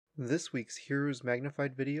This week's Heroes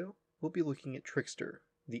Magnified video, we'll be looking at Trickster,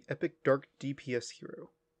 the epic dark DPS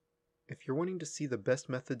hero. If you're wanting to see the best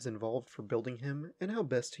methods involved for building him and how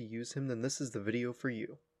best to use him, then this is the video for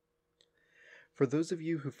you. For those of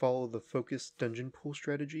you who follow the focused dungeon pool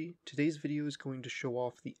strategy, today's video is going to show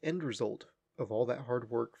off the end result of all that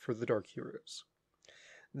hard work for the dark heroes.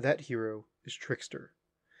 That hero is Trickster.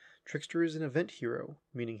 Trickster is an event hero,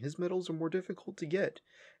 meaning his medals are more difficult to get,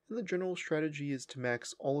 and the general strategy is to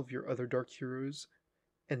max all of your other dark heroes,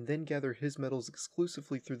 and then gather his medals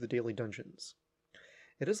exclusively through the daily dungeons.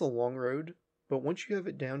 It is a long road, but once you have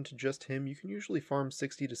it down to just him, you can usually farm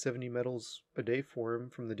 60 to 70 medals a day for him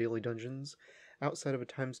from the daily dungeons, outside of a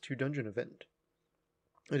 ×2 dungeon event.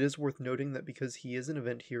 It is worth noting that because he is an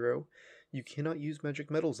event hero, you cannot use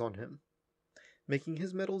magic medals on him, making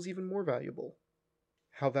his medals even more valuable.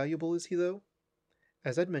 How valuable is he though?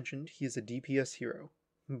 As I'd mentioned, he is a DPS hero,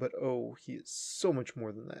 but oh, he is so much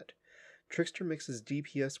more than that. Trickster mixes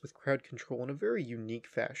DPS with crowd control in a very unique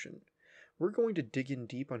fashion. We're going to dig in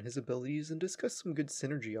deep on his abilities and discuss some good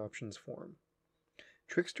synergy options for him.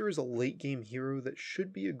 Trickster is a late game hero that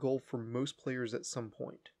should be a goal for most players at some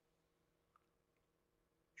point.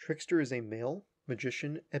 Trickster is a male,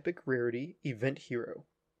 magician, epic rarity, event hero.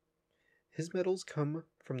 His medals come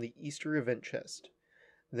from the Easter event chest.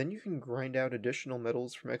 Then you can grind out additional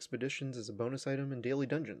medals from expeditions as a bonus item in daily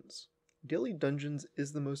dungeons. Daily dungeons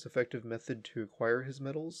is the most effective method to acquire his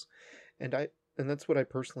medals, and that's what I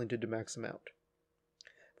personally did to max him out.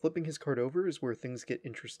 Flipping his card over is where things get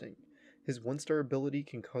interesting. His 1-star ability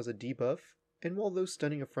can cause a debuff, and while though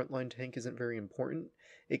stunning a frontline tank isn't very important,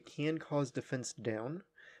 it can cause defense down,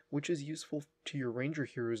 which is useful to your ranger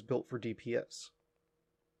heroes built for DPS.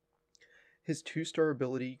 His 2-star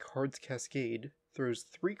ability, Cards Cascade, throws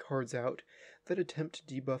 3 cards out that attempt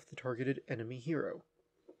to debuff the targeted enemy hero.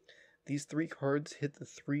 These 3 cards hit the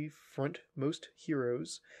 3 frontmost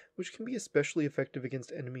heroes, which can be especially effective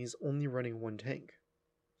against enemies only running 1 tank.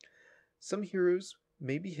 Some heroes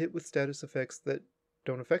may be hit with status effects that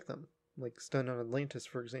don't affect them, like Stun on Atlantis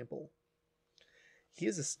for example. He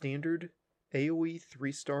is a standard AoE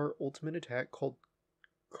 3-star ultimate attack called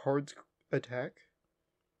Cards Attack,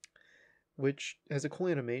 which has a cool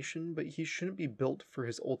animation, but he shouldn't be built for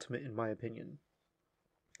his ultimate in my opinion.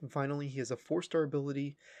 And finally, he has a 4-star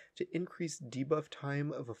ability to increase debuff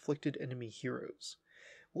time of afflicted enemy heroes.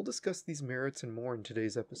 We'll discuss these merits and more in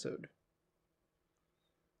today's episode.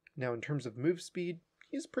 Now in terms of move speed,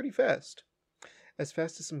 he is pretty fast as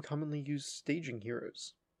some commonly used staging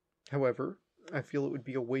heroes. However, I feel it would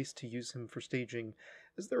be a waste to use him for staging,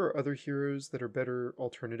 as there are other heroes that are better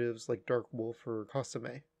alternatives like Dark Wolf or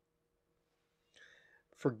Kasame.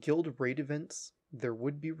 For guild raid events, there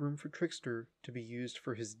would be room for Trickster to be used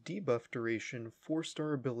for his debuff duration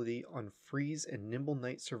 4-star ability on Freeze and Nimble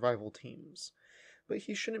Knight survival teams, but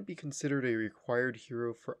he shouldn't be considered a required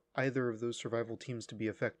hero for either of those survival teams to be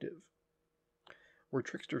effective. Where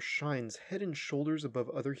Trickster shines head and shoulders above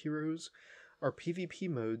other heroes are PvP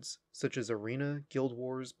modes such as Arena, Guild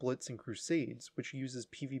Wars, Blitz, and Crusades, which uses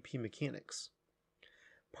PvP mechanics.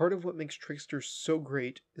 Part of what makes Trickster so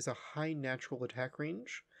great is a high natural attack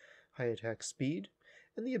range, high attack speed,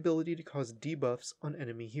 and the ability to cause debuffs on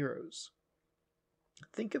enemy heroes.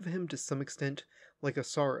 Think of him to some extent like a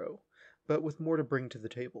Sorrow, but with more to bring to the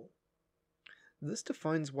table. This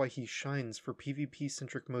defines why he shines for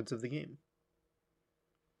PvP-centric modes of the game.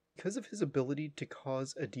 Because of his ability to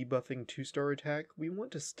cause a debuffing 2-star attack, we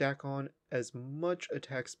want to stack on as much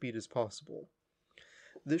attack speed as possible.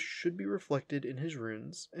 This should be reflected in his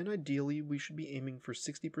runes, and ideally we should be aiming for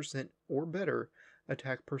 60% or better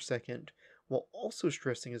attack per second, while also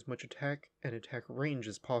stressing as much attack and attack range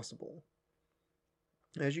as possible.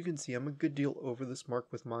 As you can see, I'm a good deal over this mark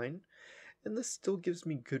with mine, and this still gives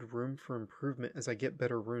me good room for improvement as I get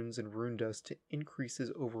better runes and rune dust to increase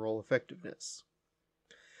his overall effectiveness.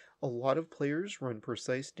 A lot of players run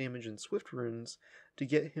precise damage and swift runes to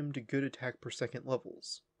get him to good attack per second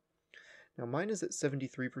levels. Now mine is at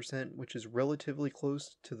 73%, which is relatively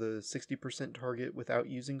close to the 60% target without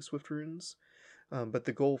using swift runes, but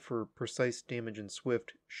the goal for precise damage and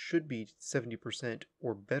swift should be 70%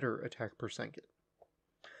 or better attack per second.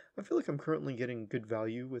 I feel like I'm currently getting good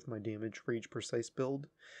value with my damage rage precise build,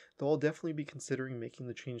 though I'll definitely be considering making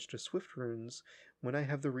the change to swift runes when I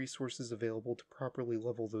have the resources available to properly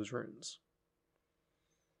level those runes.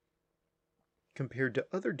 Compared to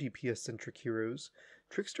other DPS-centric heroes,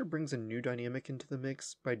 Trickster brings a new dynamic into the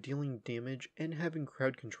mix by dealing damage and having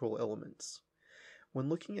crowd control elements. When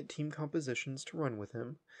looking at team compositions to run with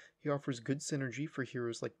him, he offers good synergy for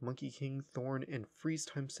heroes like Monkey King, Thorn, and freeze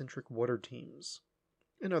time-centric water teams.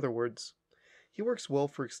 In other words, He works well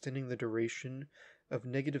for extending the duration of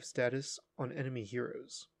negative status on enemy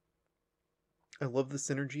heroes. I love the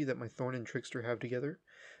synergy that my Thorn and Trickster have together,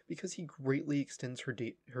 because he greatly extends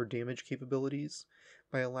her damage capabilities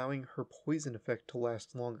by allowing her poison effect to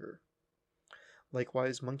last longer.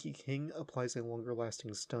 Likewise, Monkey King applies a longer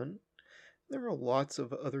lasting stun. There are lots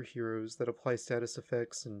of other heroes that apply status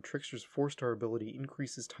effects, and Trickster's 4-star ability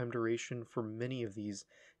increases time duration for many of these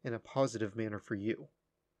in a positive manner for you.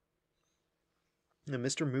 Now,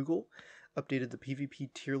 Mr. Moogle updated the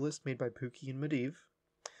PvP tier list made by Pookie and Medivh.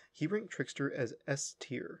 He ranked Trickster as S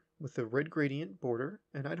tier, with a red gradient border,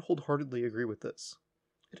 and I'd wholeheartedly agree with this.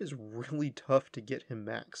 It is really tough to get him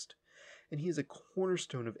maxed, and he is a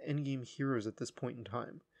cornerstone of endgame heroes at this point in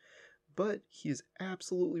time. But he is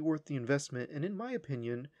absolutely worth the investment, and in my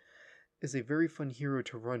opinion, is a very fun hero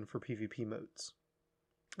to run for PvP modes.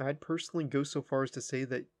 I'd personally go so far as to say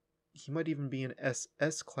that he might even be an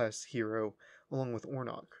SS class hero along with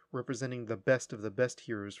Ornok, representing the best of the best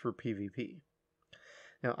heroes for PvP.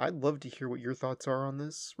 Now, I'd love to hear what your thoughts are on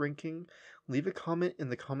this ranking. Leave a comment in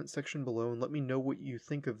the comment section below and let me know what you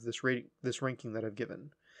think of this ranking that I've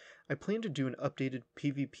given. I plan to do an updated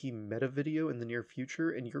PvP meta video in the near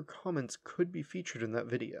future, and your comments could be featured in that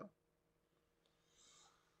video.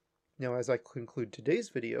 Now, as I conclude today's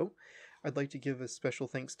video, I'd like to give a special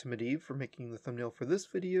thanks to Medivh for making the thumbnail for this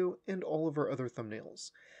video and all of our other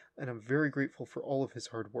thumbnails, and I'm very grateful for all of his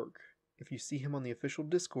hard work. If you see him on the official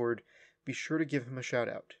Discord, be sure to give him a shout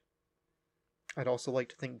out. I'd also like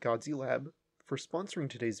to thank Godsey Lab for sponsoring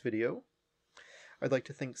today's video. I'd like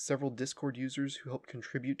to thank several Discord users who helped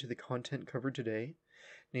contribute to the content covered today,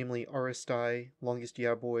 namely RSDI, Longest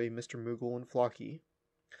Yaboy, Mr. Moogle, and Flocky.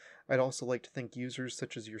 I'd also like to thank users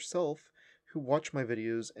such as yourself who watch my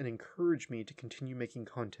videos and encourage me to continue making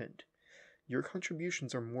content. Your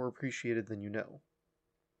contributions are more appreciated than you know.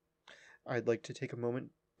 I'd like to take a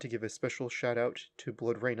moment to give a special shout out to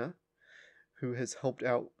Blood Reyna, who has helped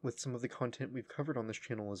out with some of the content we've covered on this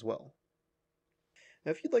channel as well.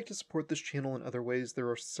 Now, if you'd like to support this channel in other ways, there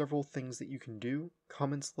are several things that you can do.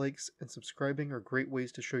 Comments, likes, and subscribing are great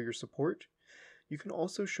ways to show your support. You can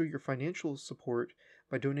also show your financial support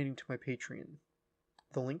by donating to my Patreon.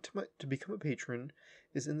 The link to become a patron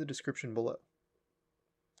is in the description below.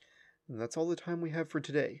 And that's all the time we have for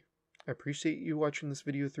today. I appreciate you watching this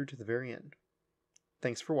video through to the very end.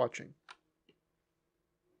 Thanks for watching.